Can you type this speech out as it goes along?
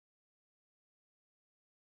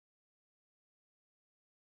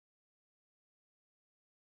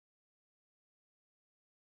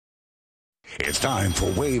It's time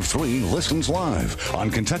for Wave 3 Listens Live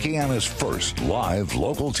on Kentuckiana's first live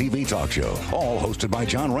local TV talk show, all hosted by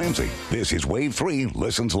John Ramsey. This is Wave 3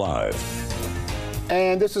 Listens Live.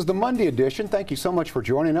 And this is the Monday edition. Thank you so much for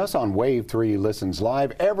joining us on Wave 3 Listens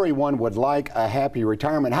Live. Everyone would like a happy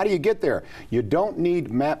retirement. How do you get there? You don't need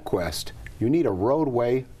MapQuest. You need a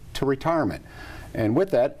roadway to retirement. And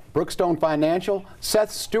with that, Brookstone Financial,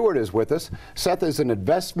 Seth Stewart is with us. Seth is an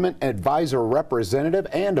investment advisor representative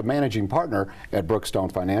and a managing partner at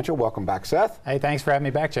Brookstone Financial. Welcome back, Seth. Hey, thanks for having me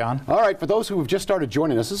back, John. All right, for those who have just started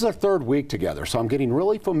joining us, this is our third week together, so I'm getting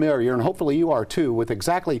really familiar, and hopefully you are too, with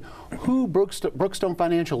exactly who Brookstone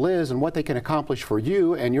Financial is and what they can accomplish for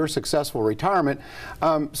you and your successful retirement.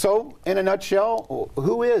 So, in a nutshell,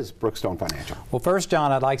 who is Brookstone Financial? Well, first,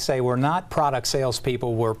 John, I'd like to say we're not product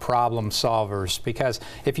salespeople, we're problem solvers, because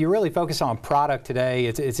if you really focus on product today,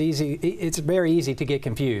 it's very easy to get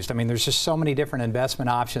confused. I mean, there's just so many different investment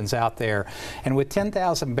options out there. And with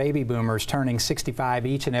 10,000 baby boomers turning 65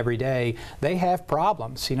 each and every day, they have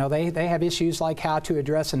problems. You know, they have issues like how to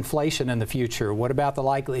address inflation in the future. What about the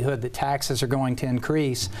likelihood that taxes are going to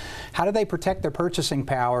increase? How do they protect their purchasing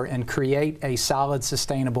power and create a solid,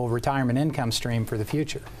 sustainable retirement income stream for the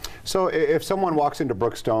future? So if someone walks into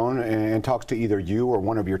Brookstone and talks to either you or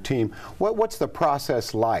one of your team, what's the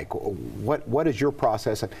process like? What is your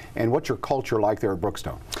process and what's your culture like there at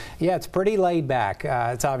Brookstone? Yeah, it's pretty laid back.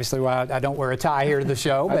 It's obviously why I don't wear a tie here to the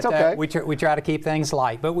show, but okay. we try to keep things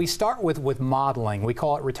light. But we start with modeling. We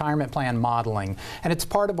call it retirement plan modeling, and it's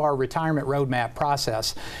part of our retirement roadmap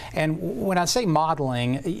process. And when I say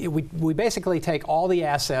modeling, we basically take all the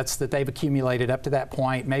assets that they've accumulated up to that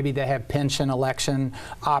point. Maybe they have pension election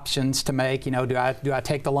options to make. You know, do I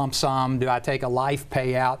take the lump sum? Do I take a life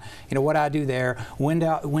payout? You know, what do I do there?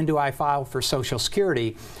 When do I file for Social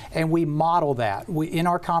Security? And we model that. In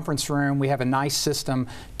our conference room, we have a nice system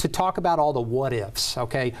to talk about all the what ifs,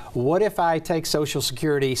 okay? What if I take Social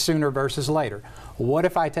Security sooner versus later? What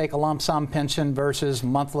if I take a lump sum pension versus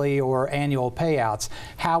monthly or annual payouts?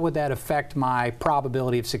 How would that affect my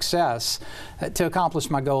probability of success to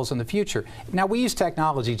accomplish my goals in the future? Now, we use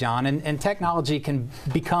technology, John, and technology can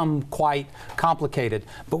become quite complicated,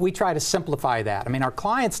 but we try to simplify that. I mean, our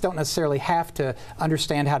clients don't necessarily have to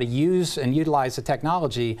understand how to use and utilize the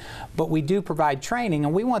technology, but we do provide training,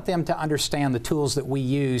 and we want them to understand the tools that we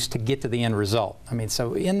use to get to the end result. I mean,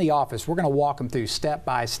 so in the office, we're going to walk them through step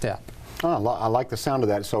by step. Oh, I like the sound of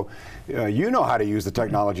that. So you know how to use the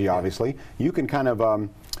technology, obviously. You can kind of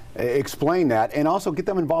explain that and also get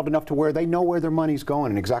them involved enough to where they know where their money's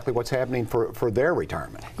going and exactly what's happening for their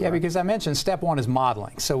retirement. Yeah, right? Because I mentioned step one is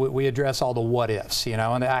modeling. So we address all the what ifs, you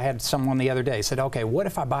know, and I had someone the other day said, okay, what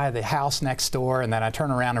if I buy the house next door and then I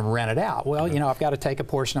turn around and rent it out? Well, you know, I've got to take a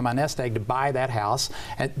portion of my nest egg to buy that house,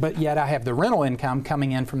 but yet I have the rental income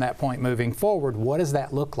coming in from that point moving forward. What does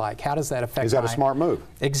that look like? How does that affect? Is that a smart move?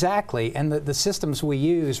 Exactly, and the systems we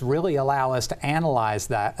use really allow us to analyze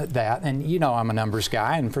that, and you know I'm a numbers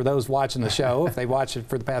guy, and for those watching the show, if they watched it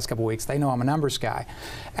for the past couple of weeks, they know I'm a numbers guy.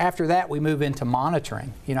 After that, we move into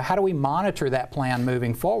monitoring. You know, how do we monitor that plan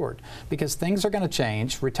moving forward? Because things are going to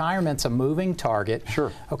change. Retirement's a moving target.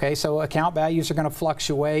 Sure. Okay, so account values are going to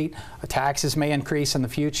fluctuate. Taxes may increase in the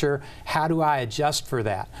future. How do I adjust for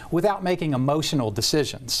that? Without making emotional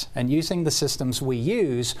decisions. And using the systems we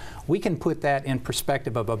use, we can put that in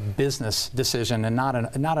perspective of a business decision and not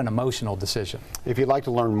an emotional decision. If you'd like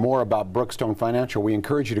to learn more about Brookstone Financial, we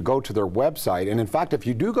encourage you to go to their website. And in fact, if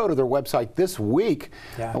you do go to their website this week,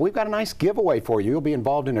 we've got a nice giveaway for you. You'll be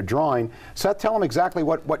involved in a drawing. Seth, tell them exactly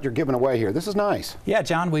what you're giving away here. This is nice. Yeah,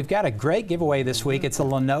 John, we've got a great giveaway this week. It's a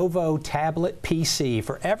Lenovo tablet PC.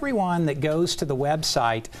 For everyone that goes to the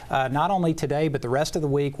website, not only today, but the rest of the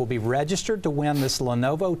week, will be registered to win this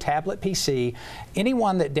Lenovo tablet PC.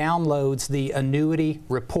 Anyone that downloads the annuity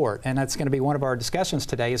report, and that's going to be one of our discussions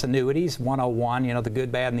today, is Annuities 101, you know, the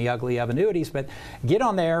good, bad, and the ugly of annuities. But get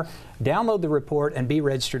on there, download the report, and be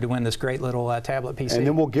registered to win this great little tablet PC. And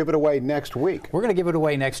then we'll give it away next week. We're going to give it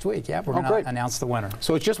away next week. Yeah, we're going to announce the winner.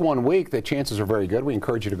 So it's just 1 week. The chances are very good. We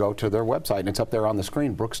encourage you to go to their website, and it's up there on the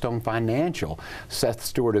screen, Brookstone Financial. Seth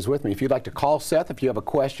Stewart is with me. If you'd like to call Seth, if you have a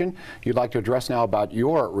question you'd like to address now about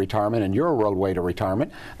your retirement and your roadway to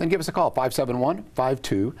retirement, then give us a call,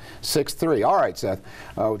 571-5263. All right, Seth.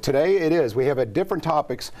 Today we have different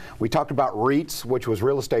topics. We talked about REITs, which was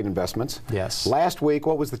real estate investments. Yes. Last week,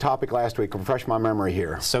 what was the topic last week? Refresh my memory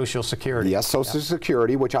here. Social Security. Yes, Social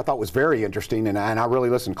Security, which I thought was very interesting, and I really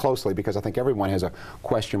listened closely because I think everyone has a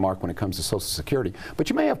question mark when it comes to Social Security. But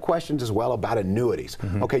you may have questions as well about annuities.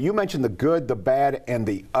 Okay, you mentioned the good, the bad, and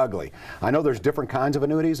the ugly. I know there's different kinds of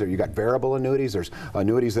annuities. You've got variable annuities. There's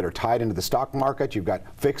annuities that are tied into the stock market. You've got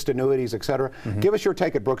fixed annuities, et cetera. Give us your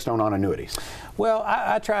take at Brookstone on annuities. Well,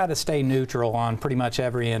 I try to stay neutral on pretty much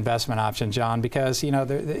every investment option, John, because a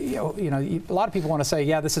lot of people want to say,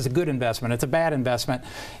 yeah, this is a good investment, it's a bad investment.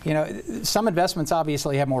 Some investments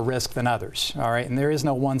obviously have more risk than others, all right, and there is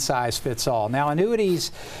no one size fits all. Now,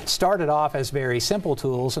 annuities started off as very simple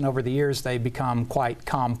tools, and over the years they've become quite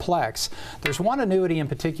complex. There's one annuity in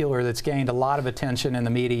particular that's gained a lot of attention in the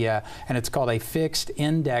media, and it's called a fixed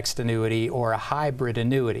indexed annuity or a hybrid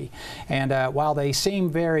annuity. And while they seem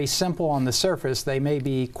very simple on the surface, they may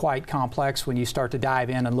be quite complex when you start to dive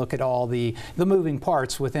in and look at all the moving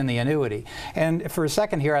parts within the annuity. And for a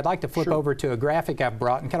second here, I'd like to flip over to a graphic I've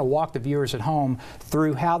brought and kind of walk the viewers at home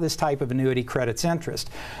through how this type of annuity credits interest.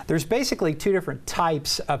 There's basically two different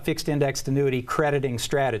types of fixed indexed annuity crediting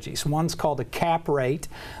strategies. One's called a cap rate,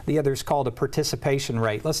 the other's called a participation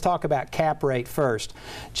rate. Let's talk about cap rate first.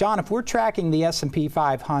 John, if we're tracking the S&P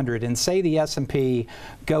 500 and say the S&P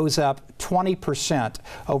goes up 20%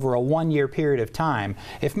 over a one-year period of time,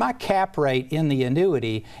 if my cap rate in the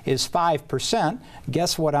annuity is 5%,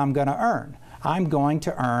 guess what I'm going to earn? I'm going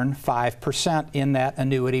to earn 5% in that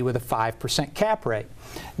annuity with a 5% cap rate.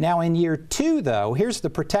 Now in year two, though, here's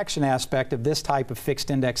the protection aspect of this type of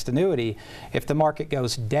fixed indexed annuity. If the market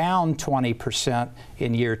goes down 20%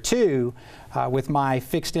 in year two, with my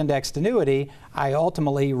fixed indexed annuity, I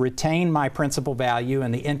ultimately retain my principal value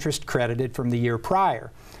and the interest credited from the year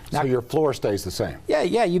prior. Now, so your floor stays the same?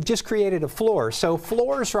 Yeah, you've just created a floor. So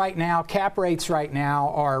floors right now, cap rates right now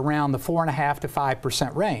are around the 4.5% to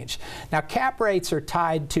 5% range. Now cap rates are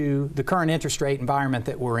tied to the current interest rate environment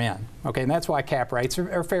that we're in. Okay, and that's why cap rates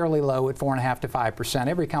are fairly low at 4.5% to 5%.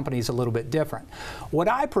 Every company is a little bit different. What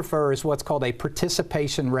I prefer is what's called a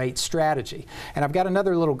participation rate strategy. And I've got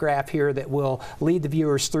another little graph here that will lead the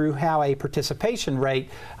viewers through how a participation rate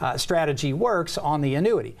strategy works on the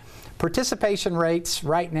annuity. Participation rates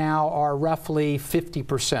right now are roughly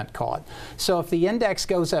 50%, call it. So if the index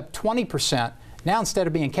goes up 20%, now instead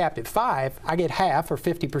of being capped at 5, I get half, or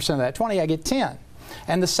 50% of that 20, I get 10.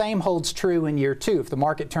 And the same holds true in year two. If the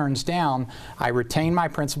market turns down, I retain my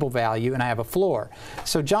principal value and I have a floor.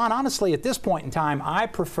 So John, honestly, at this point in time, I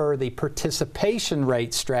prefer the participation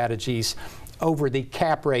rate strategies over the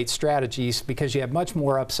cap rate strategies because you have much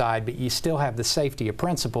more upside, but you still have the safety of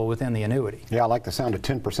principal within the annuity. Yeah, I like the sound of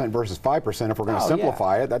 10% versus 5% if we're going to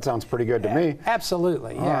simplify it. That sounds pretty good to me.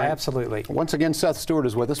 Absolutely. Absolutely. Once again, Seth Stewart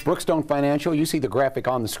is with us. Brookstone Financial. You see the graphic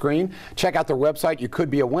on the screen. Check out their website. You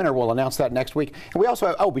could be a winner. We'll announce that next week. And we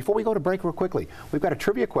also have, before we go to break real quickly, we've got a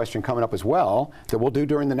trivia question coming up as well that we'll do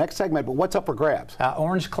during the next segment. But what's up for grabs?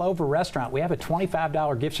 Orange Clover Restaurant. We have a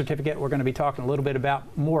 $25 gift certificate. We're going to be talking a little bit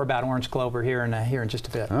more about Orange Clover here in just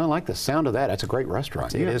a bit. I like the sound of that. That's a great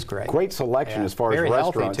restaurant. It is great. Great selection as far as Very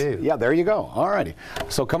restaurants. Healthy too. Yeah, there you go. All righty.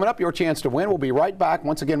 So coming up, your chance to win. We'll be right back.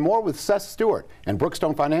 Once again, more with Seth Stewart and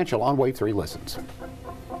Brookstone Financial on Wave 3 Listens.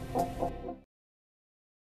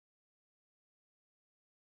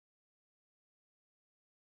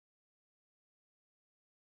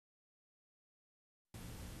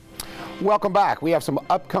 Welcome back. We have some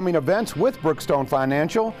upcoming events with Brookstone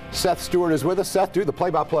Financial. Seth Stewart is with us. Seth, do the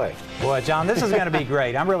play-by-play. Boy, John, this is going to be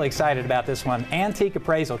great. I'm really excited about this one. Antique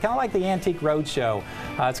Appraisal, kind of like the Antique Roadshow.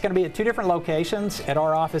 It's going to be at two different locations at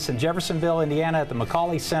our office in Jeffersonville, Indiana at the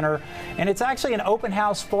McCauley Center. And it's actually an open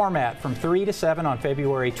house format from 3 to 7 on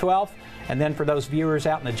February 12th. And then for those viewers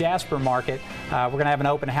out in the Jasper market, we're going to have an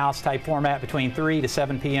open house type format between 3 to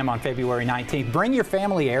 7 p.m. on February 19th. Bring your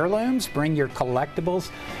family heirlooms, bring your collectibles.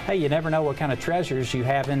 Hey, you never know what kind of treasures you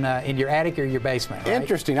have in your attic or your basement. Right?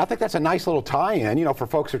 Interesting. I think that's a nice little tie-in, for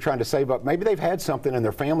folks who are trying to save up. Maybe they've had something in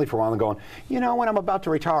their family for a while and going, when I'm about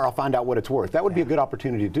to retire, I'll find out what it's worth. That would be a good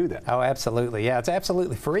opportunity to do that. Oh, absolutely. Yeah, it's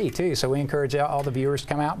absolutely free, too. So we encourage all the viewers to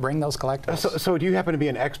come out, bring those collectibles. So do you happen to be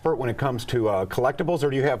an expert when it comes to collectibles, or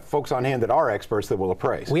do you have folks on hand that are experts that will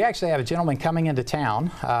appraise? We actually have a gentleman coming into town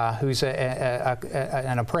who's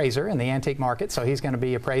an appraiser in the antique market, so he's going to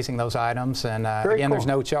be appraising those items, and again, cool. There's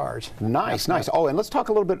no charge. Nice. Oh, and let's talk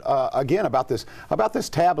a little bit again about this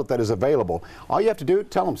tablet that is available. All you have to do,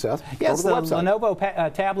 tell them, Seth. Yes, the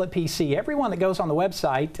Lenovo tablet PC. Everyone that goes on the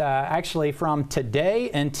website, actually from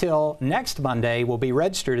today until next Monday, will be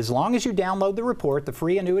registered. As long as you download the report, the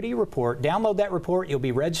free annuity report, download that report, you'll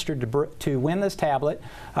be registered to win this tablet.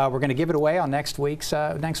 We're going to give it away on next week's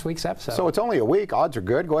episode. So it's only a week. Odds are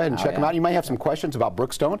good. Go ahead and check them out. You may have some questions about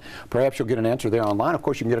Brookstone. Perhaps you'll get an answer there online. Of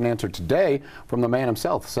course, you can get an answer today from the man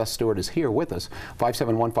himself. Seth Stewart is here with us.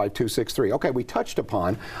 5715263. Okay, we touched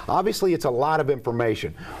upon, obviously it's a lot of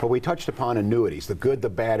information, but we touched upon annuities, the good, the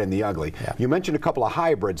bad, and the ugly. Yeah. You mentioned a couple of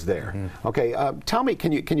hybrids there. Okay, tell me,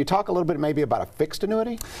 can you talk a little bit maybe about a fixed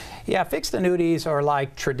annuity? Yeah, fixed annuities are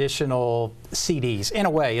like traditional CDs. In a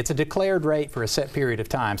way, it's a declared rate for a set period of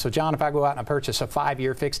time. So John, if I go out and I purchase a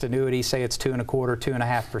 5-year fixed annuity, say it's 2.25%,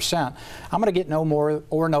 2.5%, I'm going to get no more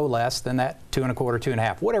or no less than that 2.25%,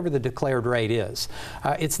 2.5%, whatever the declared rate is.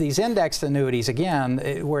 It's these indexed annuities, again,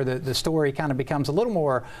 where the story kind of becomes a little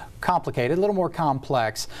more complicated, a little more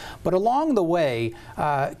complex. But along the way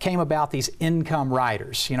came about these income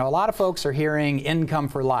riders. You know, a lot of folks are hearing income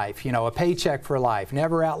for life, you know, a paycheck for life,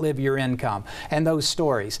 never outlive your income, and those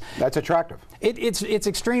stories. That's attractive. It's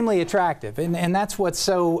extremely attractive, and that's what's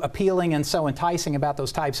so appealing and so enticing about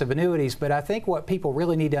those types of annuities. But I think what people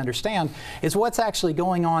really need to understand is what's actually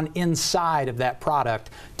going on inside of that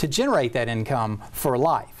product to generate that income for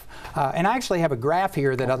life. And I actually have a graph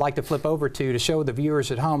here that I'd like to flip over to show the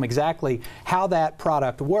viewers at home exactly how that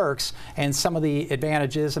product works and some of the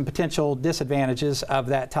advantages and potential disadvantages of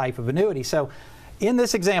that type of annuity. So in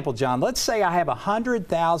this example, John, let's say I have a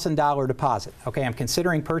 $100,000 deposit. Okay, I'm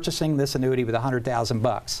considering purchasing this annuity with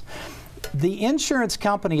 $100,000. The insurance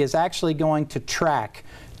company is actually going to track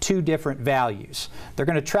two different values. They're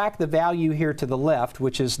going to track the value here to the left,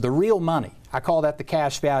 which is the real money. I call that the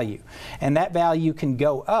cash value. And that value can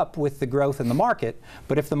go up with the growth in the market,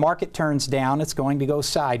 but if the market turns down, it's going to go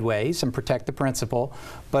sideways and protect the principal.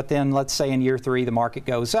 But then let's say in year 3, the market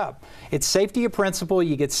goes up. It's safety of principal.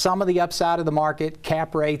 You get some of the upside of the market.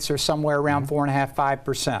 Cap rates are somewhere around 4.5%,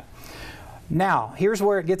 5%. Now, here's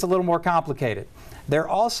where it gets a little more complicated. They're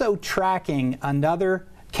also tracking another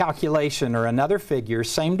calculation or another figure,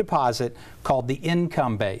 same deposit, called the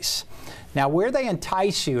income base. Now, where they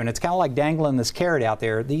entice you, and it's kind of like dangling this carrot out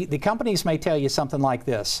there, the companies may tell you something like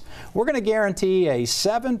this: we're going to guarantee a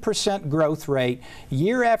 7% growth rate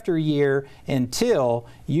year after year until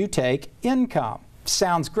you take income.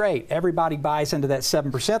 Sounds great. Everybody buys into that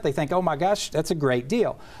 7%. They think, oh my gosh, that's a great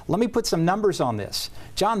deal. Let me put some numbers on this.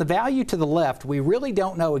 John, the value to the left, we really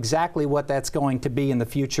don't know exactly what that's going to be in the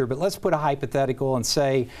future, but let's put a hypothetical and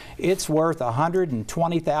say it's worth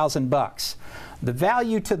 $120,000. The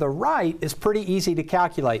value to the right is pretty easy to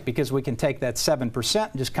calculate because we can take that 7%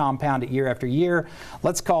 and just compound it year after year.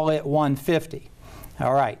 Let's call it $150.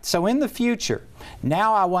 All right, so in the future,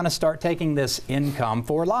 now I want to start taking this income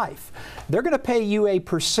for life. They're going to pay you a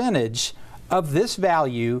percentage of this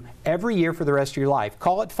value every year for the rest of your life.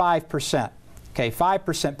 Call it 5%. Okay,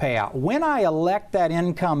 5% payout. When I elect that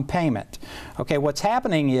income payment, okay, what's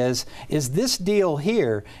happening is this deal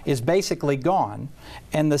here is basically gone,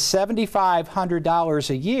 and the $7,500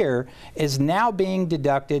 a year is now being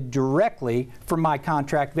deducted directly from my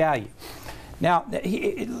contract value. Now,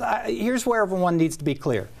 here's where everyone needs to be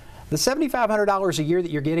clear. The $7,500 a year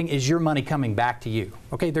that you're getting is your money coming back to you.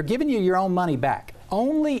 Okay, they're giving you your own money back.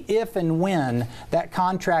 Only if and when that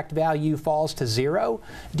contract value falls to 0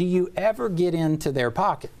 do you ever get into their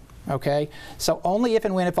pocket. Okay, so only if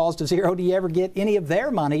and when it falls to 0 do you ever get any of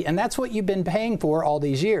their money, and that's what you've been paying for all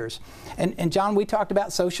these years. And John, we talked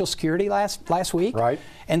about Social Security last week, right?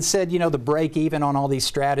 And said, you know, the break even on all these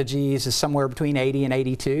strategies is somewhere between 80 and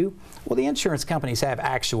 82. Well, the insurance companies have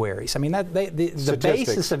actuaries. I mean, the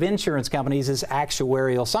basis of insurance companies is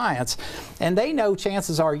actuarial science, and they know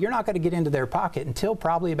chances are you're not going to get into their pocket until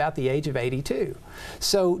probably about the age of 82.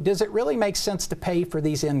 So does it really make sense to pay for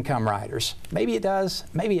these income riders? Maybe it does,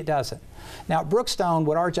 maybe it doesn't. Now, at Brookstone,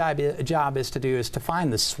 what our job is to do is to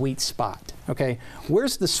find the sweet spot. Okay,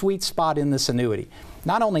 where's the sweet spot in this annuity?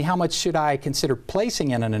 Not only how much should I consider placing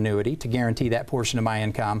in an annuity to guarantee that portion of my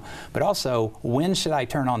income, but also when should I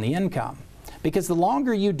turn on the income? Because the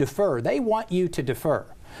longer you defer, they want you to defer,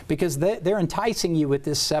 because they're enticing you with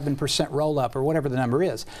this 7% roll-up or whatever the number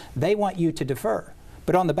is. They want you to defer.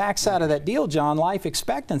 But on the backside of that deal, John, life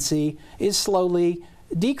expectancy is slowly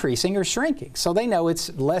decreasing or shrinking. So they know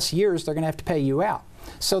it's less years they're going to have to pay you out.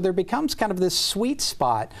 So there becomes kind of this sweet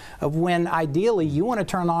spot of when ideally you want to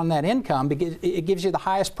turn on that income because it gives you the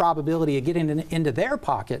highest probability of getting into their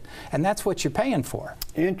pocket, and that's what you're paying for.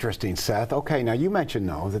 Interesting, Seth. Okay, now you mentioned,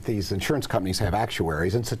 though, that these insurance companies have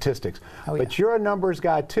actuaries and statistics, but you're a numbers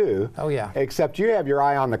guy too. Oh, yeah. Except you have your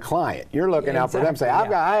eye on the client. You're looking out for them, say,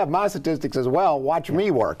 I have my statistics as well. Watch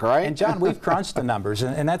me work, right? And John, we've crunched the numbers,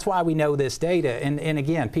 and that's why we know this data. And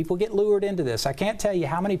again, people get lured into this. I can't tell you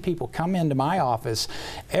how many people come into my office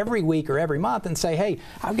every week or every month and say, hey,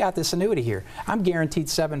 I've got this annuity here. I'm guaranteed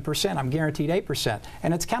 7%. I'm guaranteed 8%.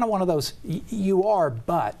 And it's kind of one of those, you are,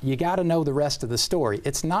 but you got to know the rest of the story.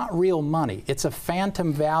 It's not real money. It's a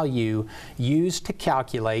phantom value used to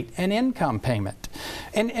calculate an income payment.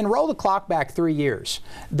 And roll the clock back 3 years.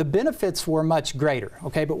 The benefits were much greater,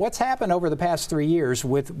 okay? But what's happened over the past 3 years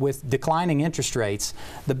with declining interest rates,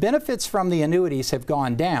 the benefits from the annuities have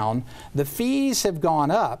gone down, the fees have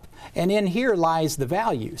gone up, and in here lies the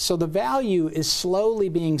value. So the value is slowly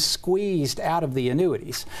being squeezed out of the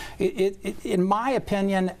annuities. In my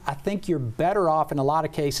opinion, I think you're better off in a lot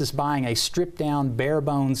of cases buying a stripped down, bare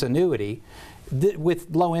bones annuity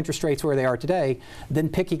with low interest rates where they are today than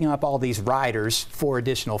picking up all these riders for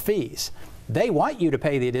additional fees. They want you to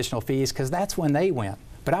pay the additional fees because that's when they win.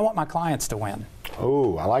 But I want my clients to win.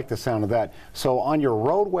 Oh, I like the sound of that. So on your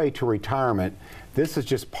roadway to retirement, this is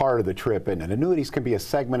just part of the trip, and annuities can be a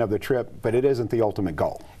segment of the trip, but it isn't the ultimate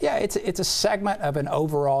goal. Yeah, it's a segment of an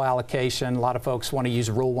overall allocation. A lot of folks want to use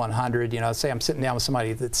Rule 100. You know, say I'm sitting down with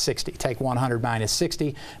somebody that's 60, take 100 minus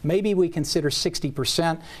 60. Maybe we consider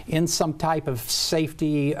 60% in some type of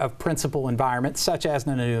safety of principal environment, such as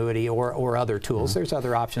an annuity or other tools. There's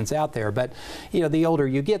other options out there, but you know, the older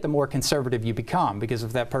you get, the more conservative you become, because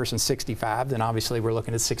if that person's 65, then obviously we're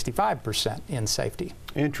looking at 65% in safety.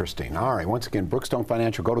 Interesting. All right. Once again, Brookstone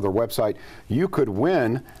Financial, go to their website. You could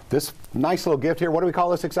win this nice little gift here. What do we call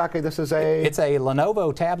this exactly? This is a... It's a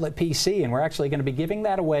Lenovo tablet PC, and we're actually going to be giving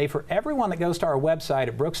that away for everyone that goes to our website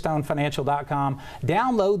at brookstonefinancial.com.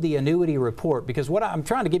 Download the annuity report, because what I'm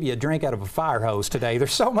trying to give you a drink out of a fire hose today.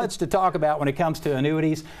 There's so much to talk about when it comes to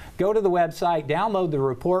annuities. Go to the website, download the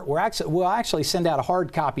report. We'll actually send out a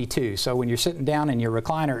hard copy too. So when you're sitting down in your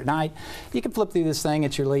recliner at night, you can flip through this thing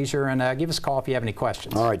at your leisure and give us a call if you have any questions.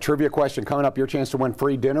 All right, trivia question coming up. Your chance to win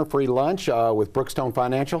free dinner, free lunch with Brookstone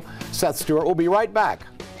Financial. Seth Stewart will be right back.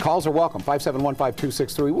 Calls are welcome.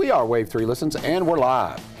 571-5263. We are Wave 3 Listens, and we're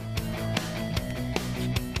live.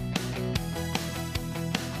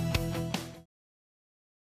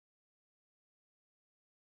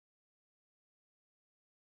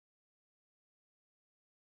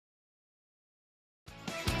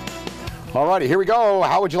 All righty, here we go.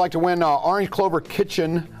 How would you like to win Orange Clover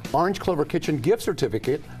Kitchen gift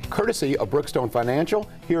certificate, courtesy of Brookstone Financial?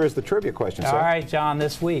 Here is the trivia question, sir. All right, John,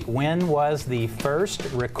 this week, when was the first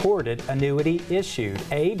recorded annuity issued?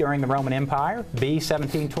 A, during the Roman Empire, B,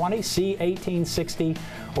 1720, C, 1860,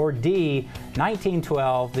 or D,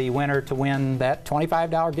 1912, the winner to win that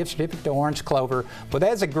 $25 gift certificate to Orange Clover. But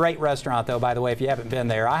that's a great restaurant, though, by the way, if you haven't been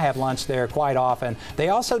there. I have lunch there quite often. They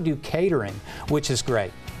also do catering, which is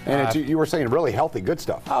great. And it's, you were saying really healthy, good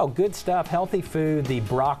stuff. Oh, good stuff, healthy food, the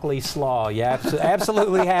broccoli slaw. You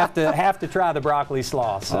absolutely have to try the broccoli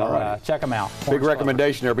slaw. So check them out. Big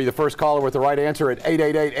recommendation there. Be the first caller with the right answer at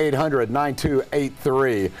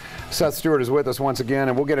 888-800-9283. Seth Stewart is with us once again,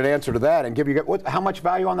 and we'll get an answer to that and give you how much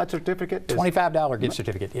value on that certificate? $25 gift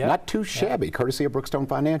certificate. Yeah. Not too shabby, courtesy of Brookstone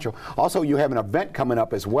Financial. Also, you have an event coming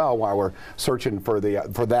up as well while we're searching for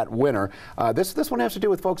that winner. This one has to do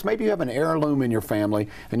with folks. Maybe you have an heirloom in your family,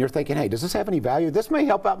 and you're thinking, hey, does this have any value? This may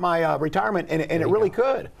help out my retirement, and it really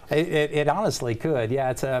could. It honestly could.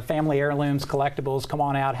 Yeah, it's family heirlooms, collectibles. Come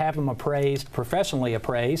on out, have them appraised, professionally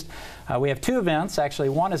appraised. We have two events, actually.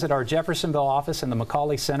 One is at our Jeffersonville office in the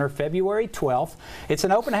McCauley Center, February 12th. It's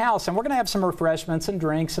an open house, and we're going to have some refreshments and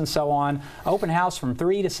drinks and so on. Open house from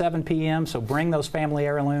 3 to 7 p.m., so bring those family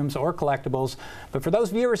heirlooms or collectibles. But for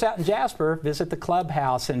those viewers out in Jasper, visit the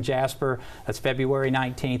clubhouse in Jasper. That's February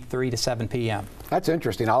 19th, 3 to 7 p.m. That's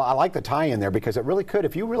interesting. I like the tie-in there, because it really could,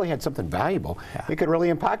 if you really had something valuable, it could really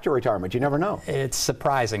impact your retirement. You never know. It's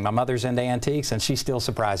surprising. My mother's into antiques, and she still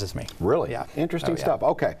surprises me. Really? Yeah. Interesting stuff.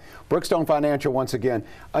 Okay. Brookstone Financial, once again.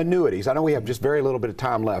 Annuities. I know we have just very little bit of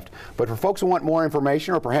time left, but for folks who want more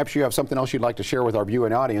information, or perhaps you have something else you'd like to share with our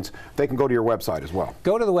viewing audience, they can go to your website as well.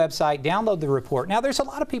 Go to the website, download the report. Now, there's a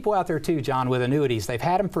lot of people out there too, John, with annuities. They've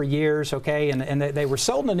had them for years, okay, and they were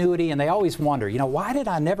sold an annuity, and they always wonder, you know, why did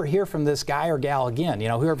I never hear from this guy or gal again? You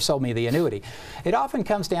know, whoever sold me the annuity. It often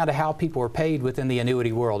comes down to how people are paid within the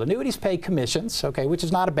annuity world. Annuities pay commissions, okay, which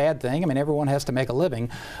is not a bad thing. I mean, everyone has to make a living,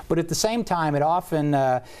 but at the same time, it often,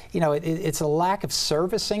 you know, it's a lack of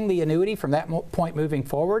servicing the annuity from that point moving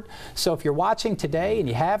forward. forward. So if you're watching today and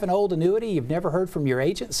you have an old annuity, you've never heard from your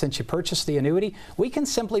agent since you purchased the annuity, we can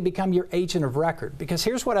simply become your agent of record. Because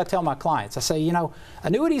here's what I tell my clients. I say, you know,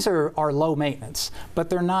 annuities are low maintenance, but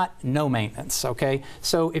they're not no maintenance, okay?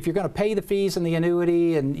 So if you're going to pay the fees in the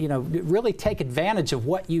annuity and, you know, really take advantage of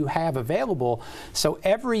what you have available, so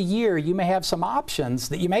every year you may have some options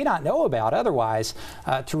that you may not know about otherwise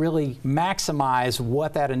to really maximize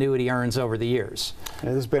what that annuity earns over the years.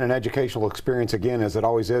 This has been an educational experience again, as it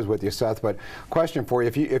always is with you, Seth. But question for you: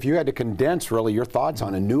 if you had to condense really your thoughts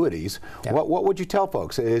on annuities, what would you tell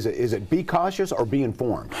folks? Is it be cautious or be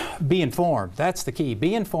informed? Be informed. That's the key.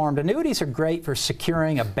 Be informed. Annuities are great for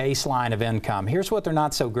securing a baseline of income. Here's what they're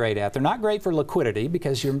not so great at. They're not great for liquidity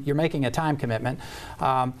because you're making a time commitment,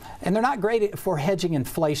 and they're not great for hedging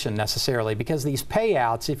inflation necessarily, because these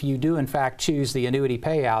payouts, if you do in fact choose the annuity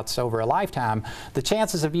payouts over a lifetime, the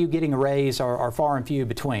chances of you getting a raise are far and few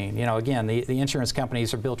between. You know, again, the insurance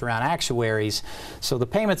companies are built around actuaries, so the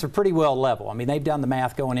payments are pretty well level. I mean, they've done the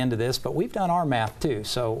math going into this, but we've done our math too,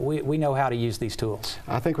 so we know how to use these tools.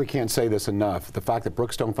 I think we can't say this enough, the fact that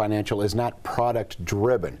Brookstone Financial is not product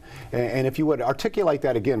driven. And if you would articulate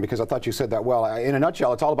that again, because I thought you said that well, in a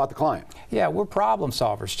nutshell, it's all about the client. Yeah, we're problem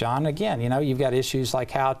solvers, John. Again, you know, you've got issues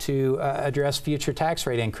like how to address future tax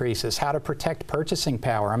rate increases, how to protect purchasing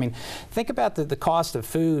power. I mean, think about the cost of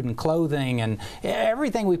food and clothing, and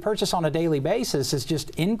everything we purchase on a daily basis is just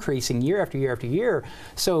increasing year after year after year.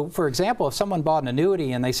 So, for example, if someone bought an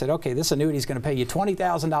annuity and they said, okay, this annuity is going to pay you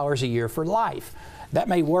 $20,000 a year for life, that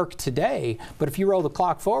may work today, but if you roll the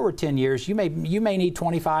clock forward 10 years, you may need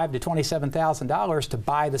 $25,000 to $27,000 to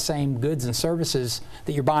buy the same goods and services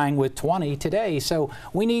that you're buying with 20 today. So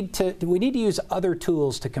we need to use other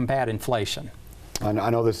tools to combat inflation.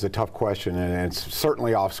 I know this is a tough question, and it's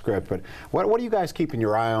certainly off script, but what are you guys keeping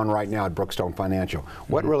your eye on right now at Brookstone Financial?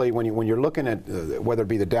 What really, when you're looking at whether it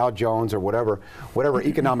be the Dow Jones or whatever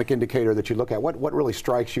economic indicator that you look at, what really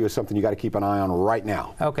strikes you as something you got to keep an eye on right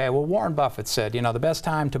now? Okay, well, Warren Buffett said, you know, the best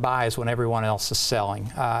time to buy is when everyone else is selling.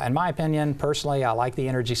 In my opinion, personally, I like the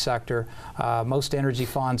energy sector. Most energy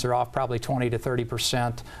funds are off probably 20 to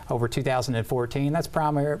 30% over 2014. That's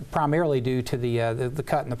primarily due to the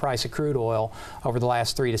cut in the price of crude oil over the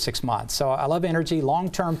last 3 to 6 months. So I love energy,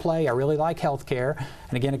 long-term play. I really like healthcare.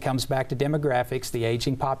 And again, it comes back to demographics, the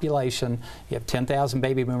aging population. You have 10,000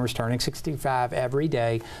 baby boomers turning 65 every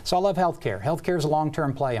day. So I love healthcare. Healthcare is a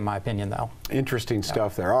long-term play, in my opinion, though. Interesting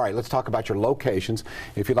stuff there. All right, let's talk about your locations.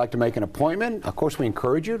 If you'd like to make an appointment, of course, we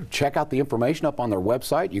encourage you to check out the information up on their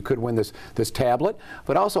website. You could win this tablet.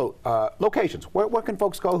 But also, locations. Where can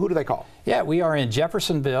folks go? Who do they call? Yeah, we are in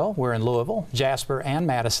Jeffersonville. We're in Louisville, Jasper, and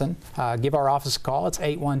Madison. Give our office a call. It's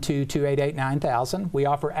 812-288-9000. We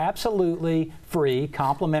offer absolutely free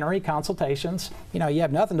complimentary consultations. You know, you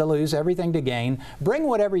have nothing to lose, everything to gain. Bring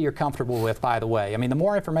whatever you're comfortable with, by the way. I mean, the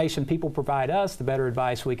more information people provide us, the better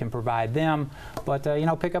advice we can provide them. But, you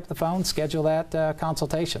know, pick up the phone, schedule that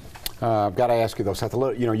consultation. I've got to ask you, though, Seth,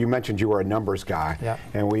 you know, you mentioned you were a numbers guy, yep.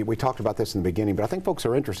 And we talked about this in the beginning, but I think folks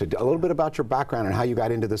are interested. A little bit about your background and how you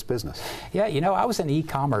got into this business. Yeah, you know, I was in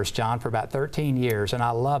e-commerce, John, for about 13 years, and I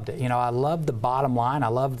loved it. You know, I loved the bottom line. I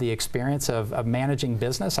loved the experience of managing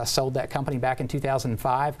business. I sold that company back in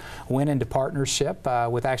 2005, went into partnership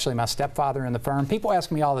with actually my stepfather in the firm. People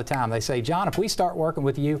ask me all the time, they say, John, if we start working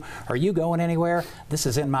with you, are you going anywhere? This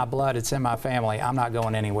is in my blood. It's in my family. I'm not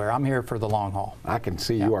going anywhere. I'm here for the long haul. I can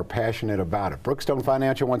see you are passionate about it. Brookstone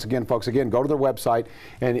Financial, once again, folks, go to their website,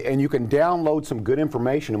 and you can download some good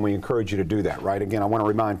information, and we encourage you to do that, right? Again, I want to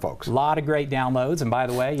remind folks. A lot of great downloads, and by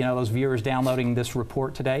the way, you know, those viewers downloading this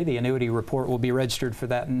report today, the annuity report will be registered for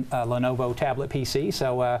that Lenovo tablet PC.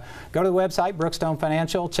 So go to the website, Brookstone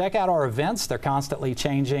Financial, check out our events. They're constantly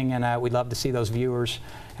changing, and we'd love to see those viewers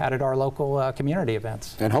out at our local community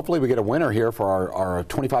events. And hopefully we get a winner here for our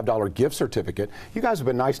 $25 gift certificate. You guys have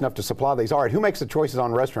been nice enough to supply these. All right, who makes the choices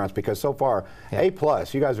on restaurants? Because so far, yeah. A+,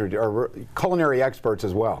 you guys are culinary experts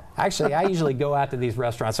as well. Actually, I usually go out to these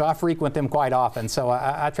restaurants, so I frequent them quite often. So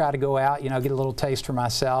I try to go out, you know, get a little taste for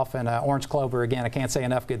myself. And Orange Clover, again, I can't say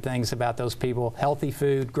enough good things about those people. Healthy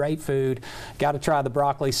food, great food. Got to try the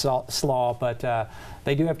broccoli slaw, but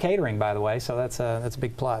they do have catering, by the way, so that's a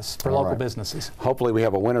big plus for local businesses. Hopefully we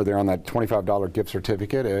have a winner there on that $25 gift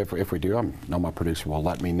certificate. If we do, I know my producer will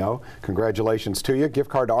let me know. Congratulations to you. Gift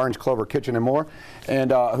card to Orange Clover Kitchen and More.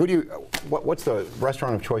 And what's the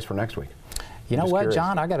restaurant of choice for next week? You know what,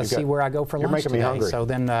 John? I got to see where I go for lunch today. Hungry. So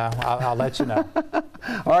then I'll let you know.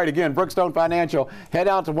 All right, again, Brookstone Financial. Head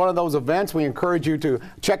out to one of those events. We encourage you to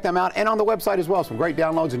check them out, and on the website as well. Some great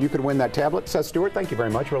downloads, and you could win that tablet. Seth Stewart, thank you very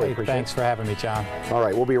much. Really appreciate it. Thanks for having me, John. All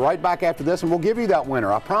right, we'll be right back after this, and we'll give you that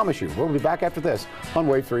winner. I promise you. We'll be back after this on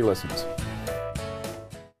Wave 3 Listens.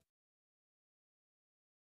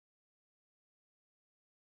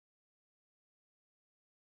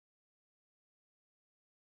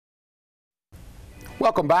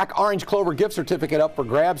 Welcome back. Orange Clover gift certificate up for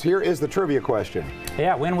grabs. Here is the trivia question.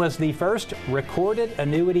 Yeah, when was the first recorded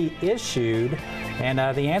annuity issued? And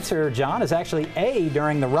the answer, John, is actually A,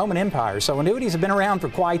 during the Roman Empire. So annuities have been around for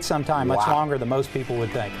quite some time, much longer than most people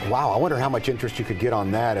would think. Wow, I wonder how much interest you could get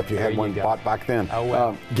on that if you had one bought back then. Oh,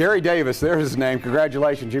 well. Gary Davis, there's his name.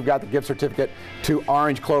 Congratulations, you've got the gift certificate to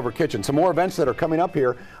Orange Clover Kitchen. Some more events that are coming up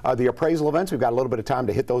here. The appraisal events, we've got a little bit of time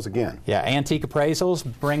to hit those again. Yeah, antique appraisals,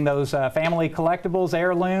 bring those family collectibles,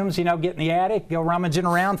 heirlooms, you know, get in the attic, go rummaging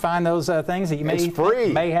around, find those things that you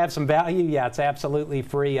may have some value. Yeah, it's absolutely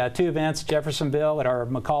free. 2 events, Jeffersonville at our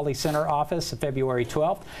McCauley Center office, February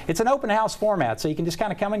 12th. It's an open house format, so you can just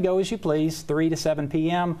kind of come and go as you please, 3 to 7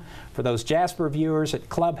 p.m. For those Jasper viewers at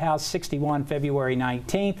Clubhouse 61, February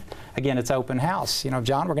 19th. Again, it's open house. You know,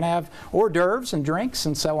 John, we're going to have hors d'oeuvres and drinks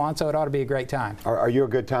and so on, so it ought to be a great time. Are you a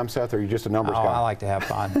good time, Seth, or are you just a numbers guy? I like to have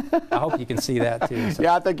fun. I hope you can see that, too. So.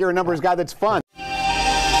 Yeah, I think you're a numbers guy that's fun.